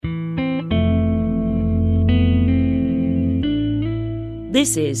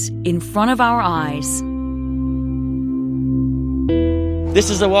This is In Front of Our Eyes. This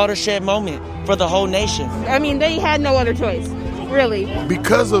is a watershed moment for the whole nation. I mean, they had no other choice, really.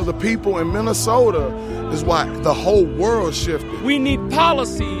 Because of the people in Minnesota is why the whole world shifted. We need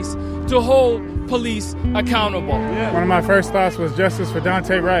policies to hold police accountable. One of my first thoughts was justice for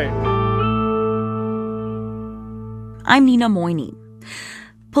Dante Wright. I'm Nina Moyni.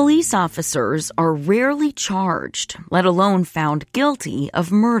 Police officers are rarely charged, let alone found guilty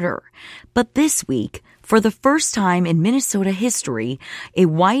of murder. But this week, for the first time in Minnesota history, a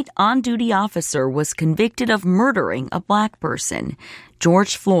white on-duty officer was convicted of murdering a black person,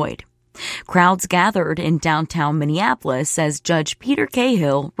 George Floyd. Crowds gathered in downtown Minneapolis as Judge Peter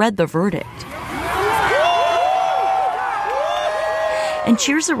Cahill read the verdict. And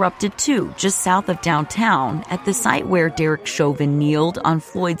cheers erupted, too, just south of downtown at the site where Derek Chauvin kneeled on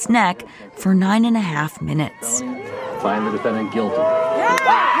Floyd's neck for 9.5 minutes. Find the defendant guilty. George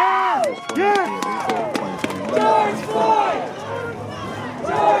Floyd!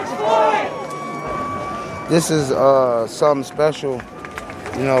 George Floyd! This is something special,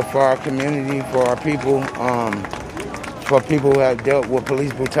 for our community, for our people, for people who have dealt with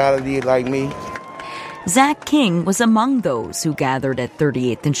police brutality like me. Zach King was among those who gathered at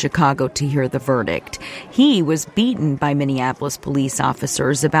 38th in Chicago to hear the verdict. He was beaten by Minneapolis police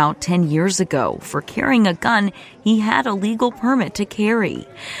officers about 10 years ago for carrying a gun he had a legal permit to carry.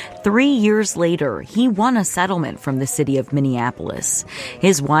 3 years later, he won a settlement from the city of Minneapolis.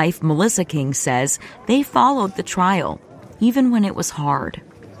 His wife, Melissa King, says they followed the trial, even when it was hard.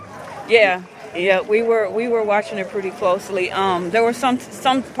 Yeah, we were watching it pretty closely. There were some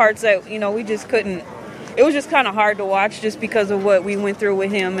parts that, we just couldn't. It was just kind of hard to watch just because of what we went through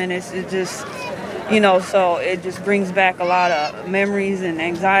with him, and it just, so it just brings back a lot of memories and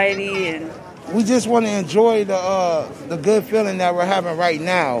anxiety. And we just want to enjoy the good feeling that we're having right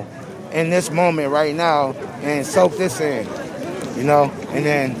now, in this moment right now, and soak this in, and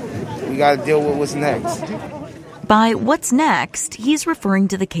then we got to deal with what's next. By what's next, he's referring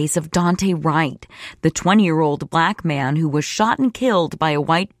to the case of Dante Wright, the 20-year-old black man who was shot and killed by a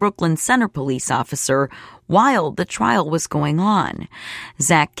white Brooklyn Center police officer while the trial was going on.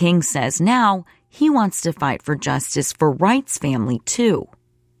 Zach King says now he wants to fight for justice for Wright's family, too.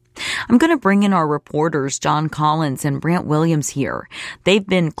 I'm going to bring in our reporters, John Collins and Brant Williams here. They've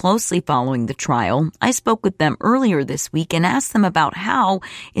been closely following the trial. I spoke with them earlier this week and asked them about how,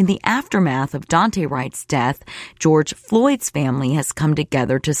 in the aftermath of Dante Wright's death, George Floyd's family has come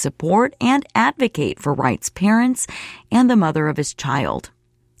together to support and advocate for Wright's parents and the mother of his child.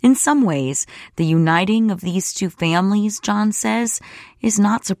 In some ways, the uniting of these two families, John says, is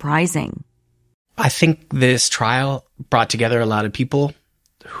not surprising. I think this trial brought together a lot of people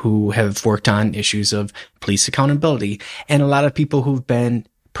who have worked on issues of police accountability and a lot of people who've been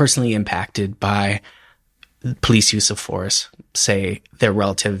personally impacted by police use of force, say their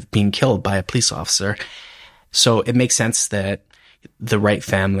relative being killed by a police officer. So it makes sense that the Wright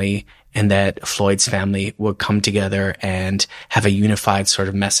family and that Floyd's family would come together and have a unified sort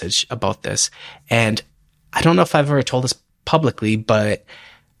of message about this. And I don't know if I've ever told this publicly, but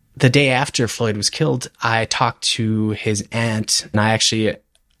the day after Floyd was killed, I talked to his aunt, and I actually,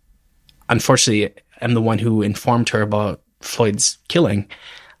 unfortunately, am the one who informed her about Floyd's killing.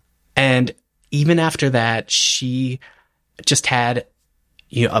 And even after that, she just had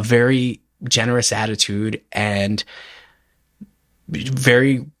a very generous attitude and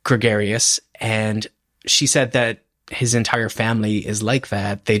very gregarious. And she said that his entire family is like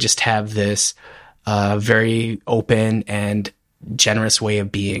that. They just have this very open and generous way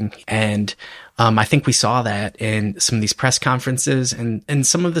of being. And I think we saw that in some of these press conferences and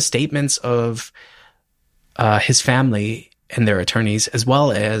some of the statements of his family and their attorneys, as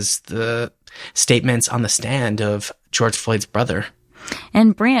well as the statements on the stand of George Floyd's brother.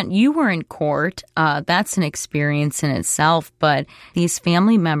 And Brant, you were in court. That's an experience in itself, but these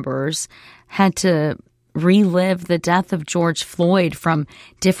family members had to relive the death of George Floyd from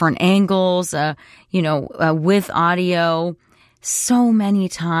different angles, with audio so many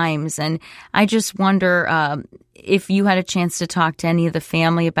times. And I just wonder if you had a chance to talk to any of the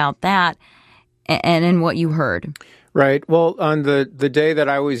family about that and what you heard. Right. Well, on the day that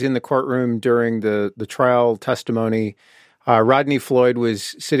I was in the courtroom during the trial testimony, Rodney Floyd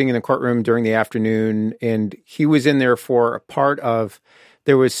was sitting in the courtroom during the afternoon, and he was in there for a part of,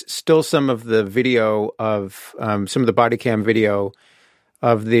 there was still some of the video of, some of the body cam video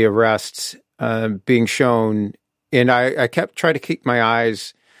of the arrests being shown. And I kept trying to keep my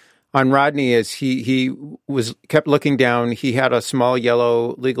eyes on Rodney as he kept looking down. He had a small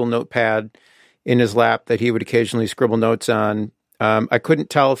yellow legal notepad in his lap that he would occasionally scribble notes on. I couldn't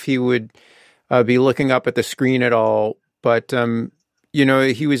tell if he would be looking up at the screen at all, but,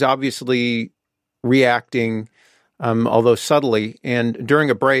 he was obviously reacting, although subtly. And during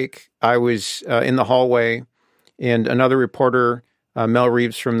a break, I was in the hallway, and another reporter, Mel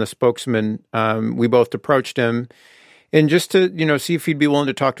Reeves from The Spokesman, we both approached him, and just to, see if he'd be willing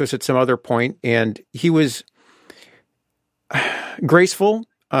to talk to us at some other point. And he was graceful.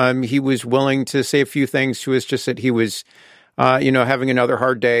 He was willing to say a few things to us, just that he was, having another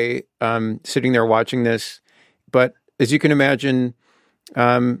hard day, sitting there watching this. But as you can imagine,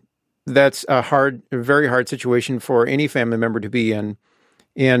 that's a very hard situation for any family member to be in.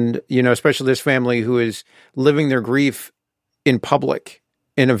 And, especially this family who is living their grief in public,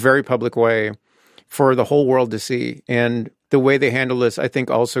 in a very public way, for the whole world to see. And the way they handled this, I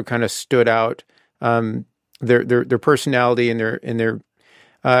think, also kind of stood out. Their personality and their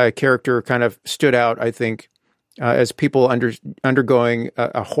character kind of stood out, I think, as people undergoing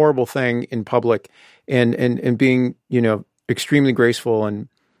a horrible thing in public, and being, extremely graceful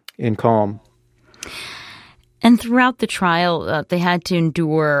and calm. And throughout the trial, they had to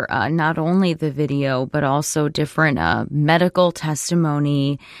endure not only the video, but also different medical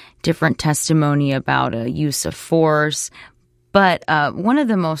testimony, different testimony about use of force. But one of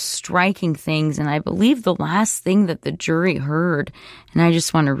the most striking things, and I believe the last thing that the jury heard, and I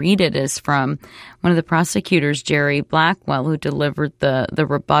just want to read it, is from one of the prosecutors, Jerry Blackwell, who delivered the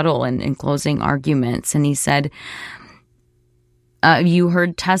rebuttal in closing arguments. And he said, you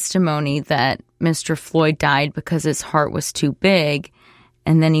heard testimony that Mr. Floyd died because his heart was too big.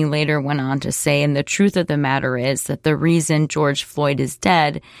 And then he later went on to say, and the truth of the matter is that the reason George Floyd is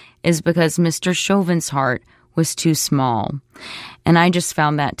dead is because Mr. Chauvin's heart was too small. And I just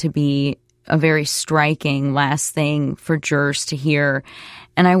found that to be a very striking last thing for jurors to hear.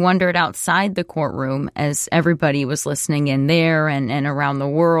 And I wondered outside the courtroom, as everybody was listening in there and around the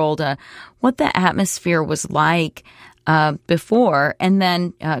world, what the atmosphere was like before, and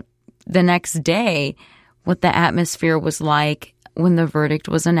then the next day, what the atmosphere was like when the verdict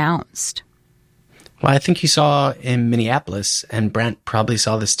was announced. Well, I think you saw in Minneapolis, and Brent probably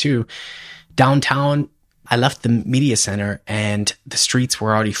saw this too, downtown, I left the media center and the streets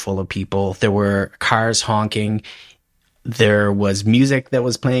were already full of people. There were cars honking. There was music that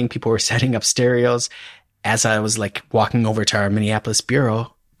was playing. People were setting up stereos. As I was walking over to our Minneapolis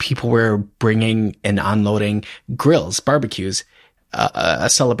bureau, people were bringing and unloading grills, barbecues, a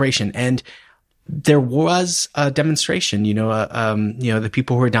celebration. And there was a demonstration, the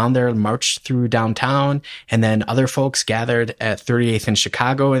people who were down there marched through downtown, and then other folks gathered at 38th in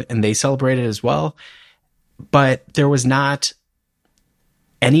Chicago, and they celebrated as well. But there was not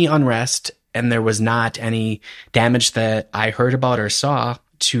any unrest, and there was not any damage that I heard about or saw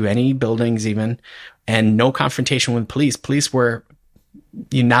to any buildings even, and no confrontation with police. Police were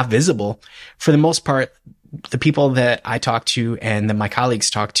not visible. For the most part, the people that I talked to and that my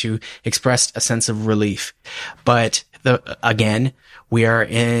colleagues talked to expressed a sense of relief. But again, we are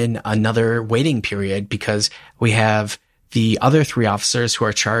in another waiting period because we have the other 3 officers who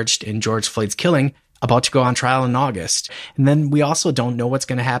are charged in George Floyd's killing about to go on trial in August. And then we also don't know what's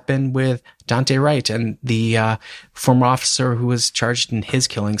going to happen with Daunte Wright and the former officer who was charged in his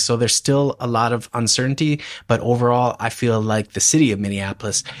killing. So there's still a lot of uncertainty. But overall, I feel like the city of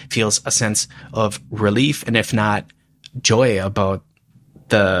Minneapolis feels a sense of relief, and if not joy, about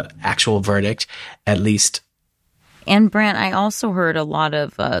the actual verdict, at least. And Brant, I also heard a lot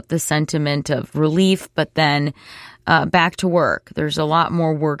of the sentiment of relief, but then back to work. There's a lot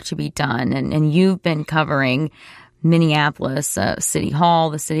more work to be done. And you've been covering Minneapolis, City Hall,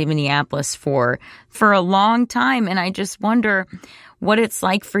 the city of Minneapolis for a long time. And I just wonder what it's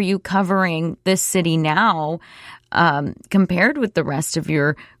like for you covering this city now compared with the rest of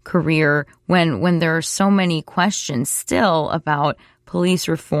your career when there are so many questions still about police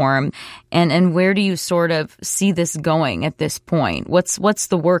reform. And where do you sort of see this going at this point? What's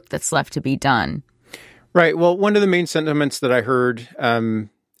the work that's left to be done? Right. Well, one of the main sentiments that I heard,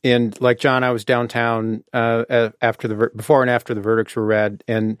 and like John, I was downtown before and after the verdicts were read,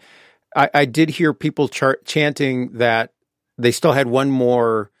 and I did hear people chanting that they still had one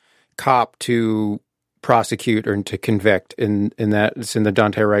more cop to prosecute or to convict in that it's in the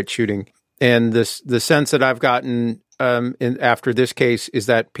Daunte Wright shooting. And the sense that I've gotten after this case is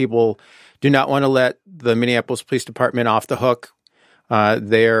that people do not want to let the Minneapolis Police Department off the hook.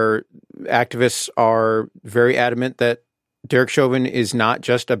 Their activists are very adamant that Derek Chauvin is not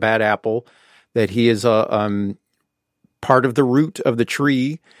just a bad apple, that he is a part of the root of the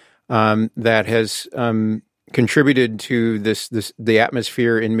tree that has contributed to the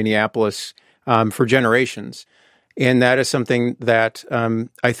atmosphere in Minneapolis for generations. And that is something that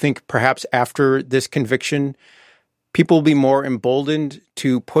I think perhaps after this conviction, people will be more emboldened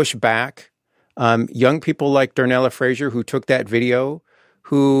to push back. Young people like Darnella Frazier, who took that video,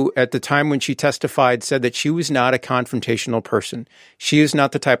 who at the time when she testified said that she was not a confrontational person. She is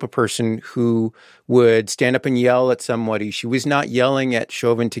not the type of person who would stand up and yell at somebody. She was not yelling at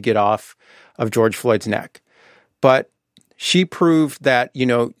Chauvin to get off of George Floyd's neck. But she proved that,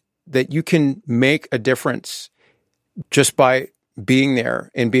 that you can make a difference just by being there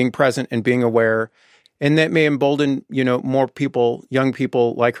and being present and being aware. And that may embolden, more people, young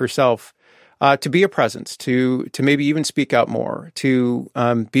people like herself, to be a presence, to maybe even speak out more, to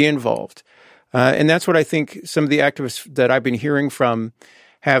be involved. And that's what I think some of the activists that I've been hearing from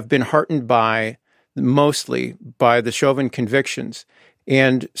have been heartened by, mostly by the Chauvin convictions.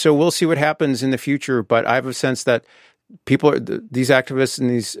 And so we'll see what happens in the future. But I have a sense that these activists and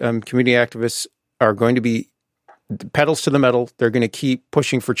these community activists are going to be pedals to the metal. They're going to keep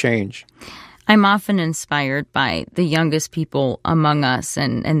pushing for change. I'm often inspired by the youngest people among us,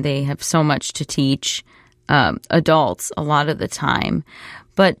 and they have so much to teach adults a lot of the time.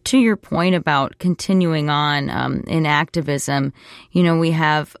 But to your point about continuing on in activism, we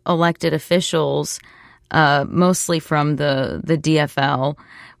have elected officials, mostly from the DFL.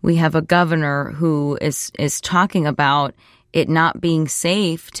 We have a governor who is talking about it not being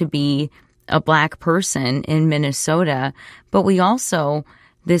safe to be a Black person in Minnesota. But we also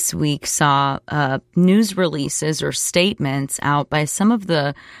this week saw news releases or statements out by some of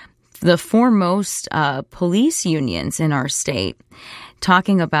the foremost police unions in our state,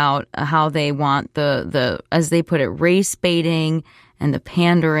 talking about how they want the as they put it, race baiting and the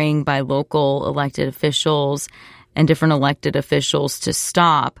pandering by local elected officials and different elected officials to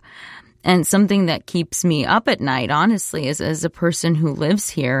stop. And something that keeps me up at night, honestly, as a person who lives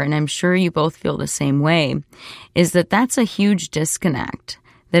here, and I'm sure you both feel the same way, is that that's a huge disconnect.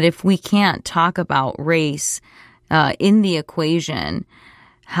 That if we can't talk about race in the equation,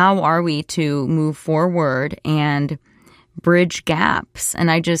 how are we to move forward and bridge gaps?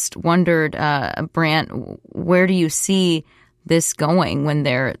 And I just wondered, Brant, where do you see this going when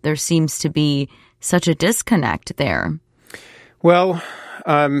there seems to be such a disconnect there? Well,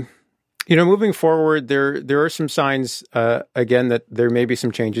 moving forward, there are some signs, again, that there may be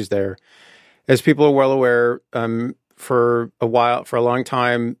some changes there. As people are well aware, for a long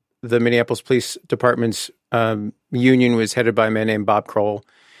time, the Minneapolis Police Department's union was headed by a man named Bob Kroll.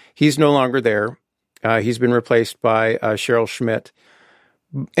 He's no longer there. He's been replaced by Cheryl Schmidt.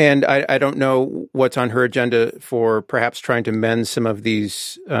 And I don't know what's on her agenda for perhaps trying to mend some of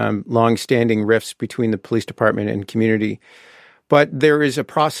these long-standing rifts between the police department and community. But there is a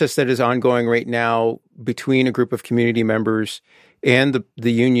process that is ongoing right now between a group of community members and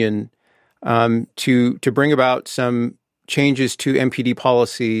the union to bring about some changes to MPD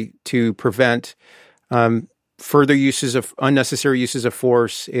policy to prevent further unnecessary uses of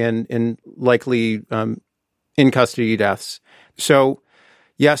force and likely in custody deaths. So,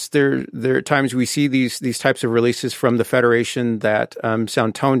 yes, there are times we see these types of releases from the Federation that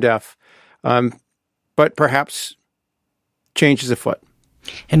sound tone deaf, but perhaps change is afoot.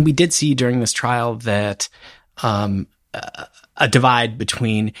 And we did see during this trial that a divide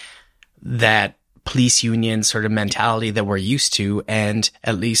between that police union sort of mentality that we're used to and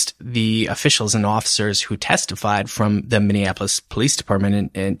at least the officials and officers who testified from the Minneapolis Police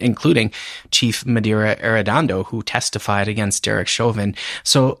Department, including Chief Madeira Arredondo, who testified against Derek Chauvin.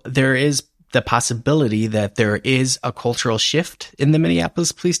 So there is the possibility that there is a cultural shift in the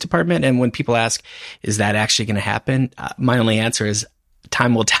Minneapolis Police Department. And when people ask, is that actually going to happen? My only answer is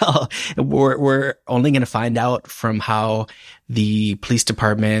time will tell. We're only going to find out from how the police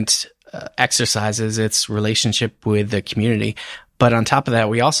department exercises its relationship with the community. But on top of that,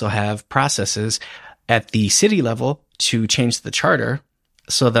 we also have processes at the city level to change the charter.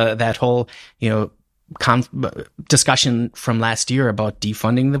 So that whole, discussion from last year about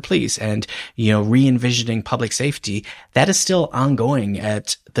defunding the police and, re-envisioning public safety, that is still ongoing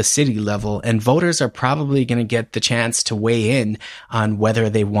at the city level. And voters are probably going to get the chance to weigh in on whether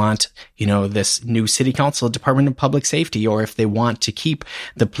they want, this new city council Department of Public Safety, or if they want to keep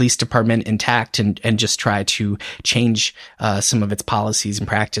the police department intact and just try to change some of its policies and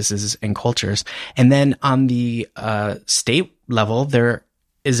practices and cultures. And then on the state level, there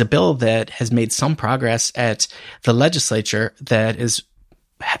is a bill that has made some progress at the legislature that is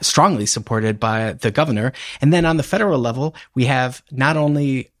strongly supported by the governor. And then on the federal level, we have not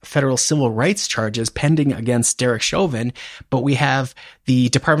only federal civil rights charges pending against Derek Chauvin, but we have the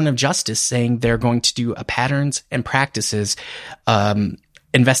Department of Justice saying they're going to do a patterns and practices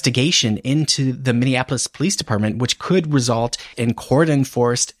investigation into the Minneapolis Police Department, which could result in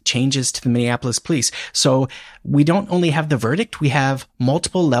court-enforced changes to the Minneapolis police. So we don't only have the verdict, we have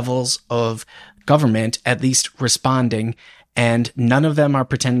multiple levels of government at least responding, and none of them are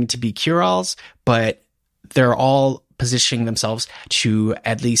pretending to be cure-alls, but they're all positioning themselves to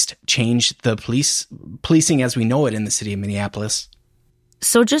at least change the policing as we know it in the city of Minneapolis.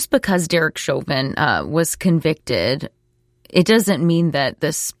 So just because Derek Chauvin was convicted, it doesn't mean that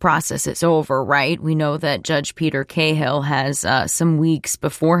this process is over, right? We know that Judge Peter Cahill has some weeks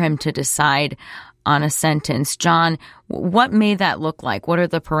before him to decide on a sentence. John, what may that look like? What are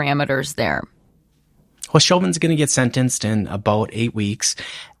the parameters there? Well, Chauvin's going to get sentenced in about 8 weeks,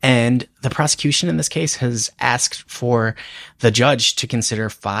 and the prosecution in this case has asked for the judge to consider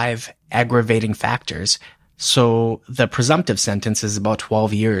 5 aggravating factors. So the presumptive sentence is about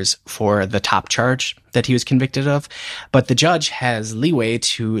 12 years for the top charge that he was convicted of, but the judge has leeway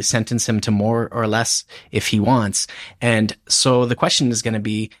to sentence him to more or less if he wants. And so the question is going to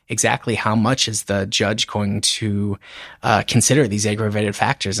be exactly how much is the judge going to consider these aggravated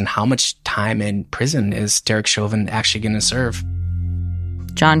factors, and how much time in prison is Derek Chauvin actually going to serve?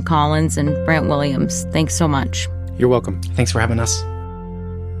 John Collins and Brant Williams, thanks so much. You're welcome. Thanks for having us.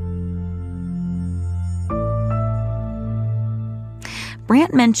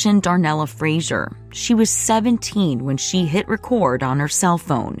 Brant mentioned Darnella Frazier. She was 17 when she hit record on her cell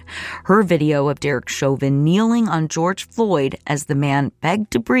phone. Her video of Derek Chauvin kneeling on George Floyd as the man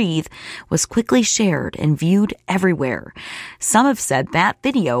begged to breathe was quickly shared and viewed everywhere. Some have said that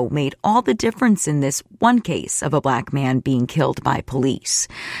video made all the difference in this one case of a black man being killed by police.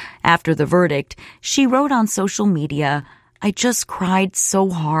 After the verdict, she wrote on social media, "I just cried so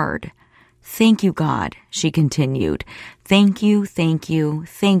hard. Thank you, God," she continued. Thank you, thank you,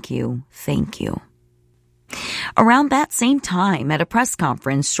 thank you, thank you. Around that same time, at a press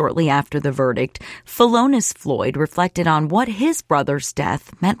conference shortly after the verdict, Philonis Floyd reflected on what his brother's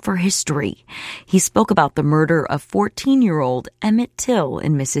death meant for history. He spoke about the murder of 14-year-old Emmett Till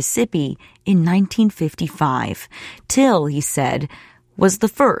in Mississippi in 1955. Till, he said, was the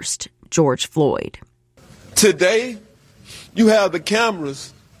first George Floyd. Today, you have the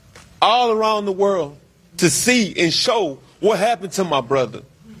cameras all around the world to see and show what happened to my brother.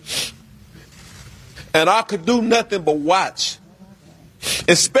 And I could do nothing but watch,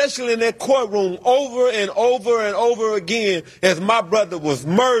 especially in that courtroom over and over and over again as my brother was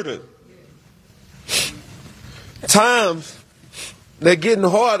murdered. Times, they're getting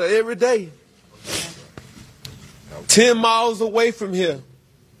harder every day. 10 miles away from here,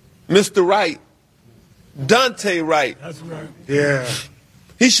 Mr. Wright, Dante Wright. That's right. Yeah.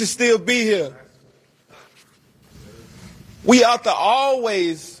 He should still be here. We have to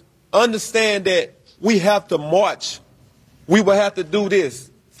always understand that we have to march. We will have to do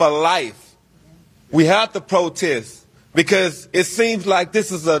this for life. We have to protest because it seems like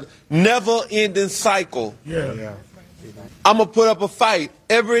this is a never-ending cycle. Yeah. I'm going to put up a fight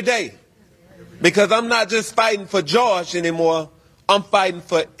every day because I'm not just fighting for George anymore. I'm fighting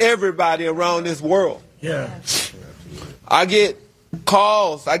for everybody around this world. Yeah. I get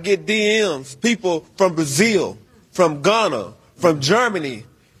calls, I get DMs, people from Brazil, from Ghana, from Germany,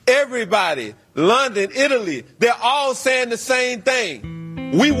 everybody, London, Italy, they're all saying the same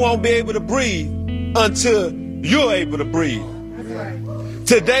thing. We won't be able to breathe until you're able to breathe.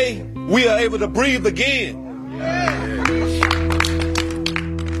 Today, we are able to breathe again.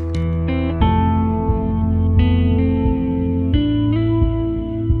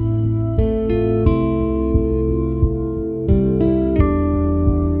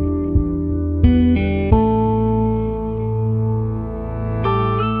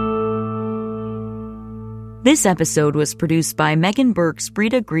 This episode was produced by Megan Burks,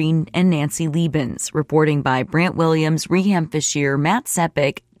 Brita Green, and Nancy Liebens, reporting by Brant Williams, Reham Fisher, Matt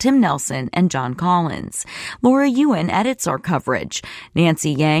Sepik, Tim Nelson, and John Collins. Laura Ewan edits our coverage.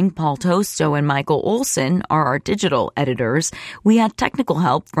 Nancy Yang, Paul Tosto, and Michael Olson are our digital editors. We had technical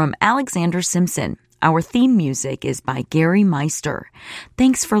help from Alexander Simpson. Our theme music is by Gary Meister.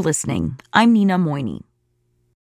 Thanks for listening. I'm Nina Moyni.